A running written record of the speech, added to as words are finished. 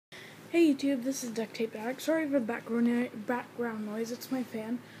Hey YouTube, this is Duct Tape Bag. Sorry for the background noise, it's my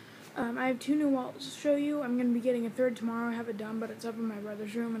fan. I have two new wallets to show you. I'm going to be getting a third tomorrow. I have it done, but it's up in my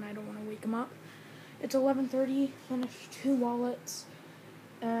brother's room and I don't want to wake him up. It's 11:30, finished two wallets.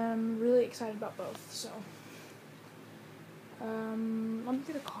 I'm really excited about both, so. Let me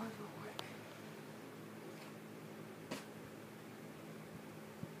get a card real quick.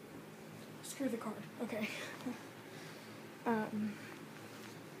 Screw the card, okay.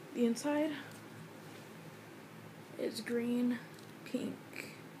 The inside is green, pink,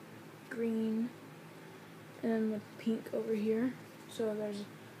 green, and with pink over here. So there's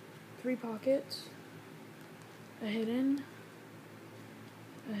 3 pockets, a hidden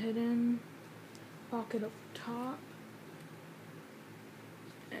pocket up top,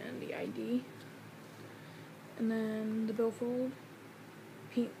 and the ID, and then the billfold,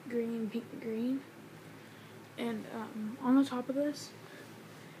 pink, green, and on the top of this,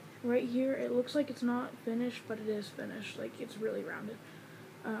 right here, it looks like it's not finished, but it is finished. Like, it's really rounded.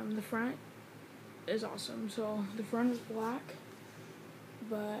 The front is awesome. So the front is black,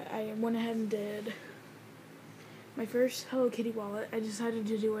 but I went ahead and did my first Hello Kitty wallet. I decided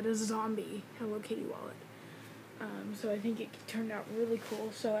to do it as a zombie Hello Kitty wallet. So I think it turned out really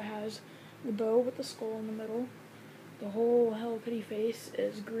cool. So it has the bow with the skull in the middle. The whole Hello Kitty face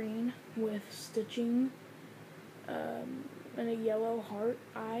is green with stitching, and a yellow heart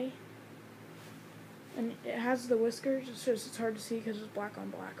eye, and it has the whiskers. It's just it's hard to see because it's black on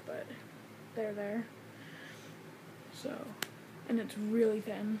black, but they're there. So, and it's really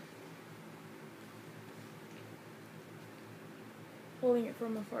thin. Holding it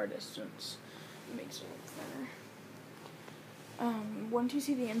from a far distance makes it look thinner. Once you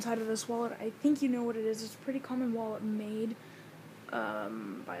see the inside of this wallet, I think you know what it is. It's a pretty common wallet made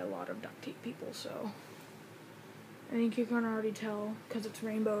by a lot of duct tape people, so I think you can already tell because it's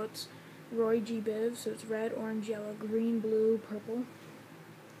rainbow. It's Roy G. Biv, so it's red, orange, yellow, green, blue, purple.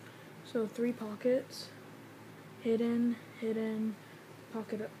 So 3 pockets, hidden,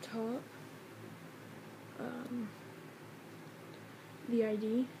 pocket up top, the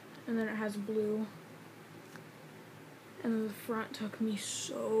ID, and then it has blue. And then the front took me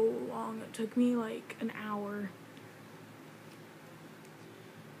so long. It took me like an hour.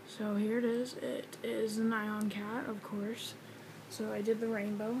 So here it is. It is a nylon cat, of course. So I did the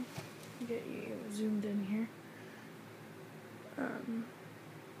rainbow. Get you zoomed in here.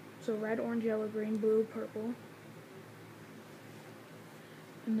 So red, orange, yellow, green, blue, purple.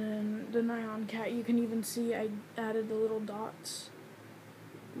 And then the nylon cat, you can even see I added the little dots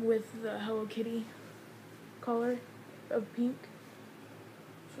with the Hello Kitty color of pink.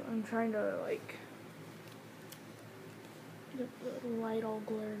 So I'm trying to like get the light all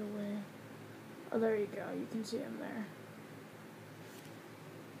glared away. Oh, there you go. You can see him there.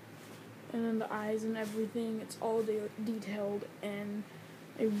 And then the eyes and everything, it's all detailed, and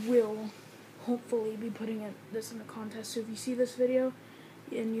I will hopefully be putting this in a contest. So if you see this video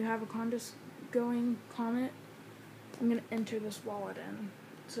and you have a contest going, comment. I'm going to enter this wallet in.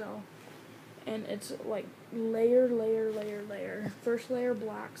 So, and it's like layer. First layer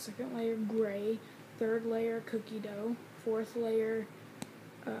black, second layer gray, third layer cookie dough, fourth layer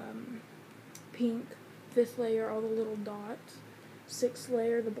pink, fifth layer all the little dots, sixth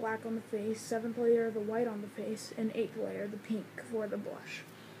layer the black on the face, seventh layer the white on the face, and eighth layer the pink for the blush.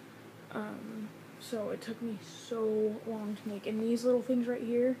 So it took me so long to make. And these little things right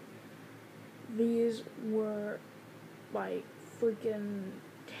here, these were like freaking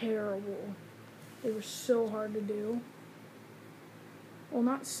terrible. They were so hard to do. Well,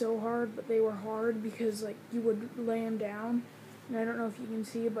 not so hard, but they were hard because like you would lay them down, and I don't know if you can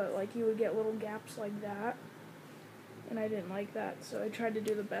see, but like you would get little gaps like that, and I didn't like that, so I tried to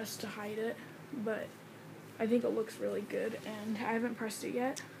do the best to hide it, but I think it looks really good, and I haven't pressed it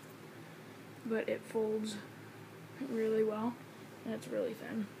yet, but it folds really well, and it's really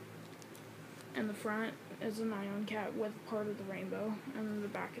thin. And the front is a nylon cat with part of the rainbow, and then the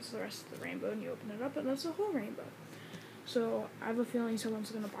back is the rest of the rainbow, and you open it up, and that's the whole rainbow. So I have a feeling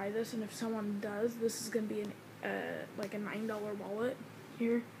someone's going to buy this, and if someone does, this is going to be like a $9 wallet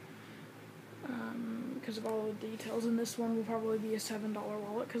here, because of all the details. And this one will probably be a $7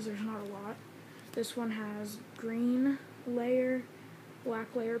 wallet because there's not a lot. This one has green layer,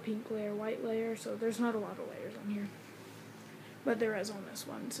 black layer, pink layer, white layer, so there's not a lot of layers on here. But there is on this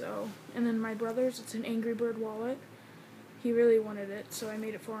one. So, and then my brother's, it's an Angry Bird wallet. He really wanted it, so I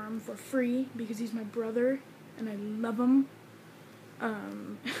made it for him for free because he's my brother and I love him.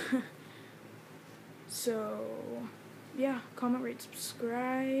 So yeah, comment, rate,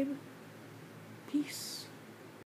 subscribe. Peace.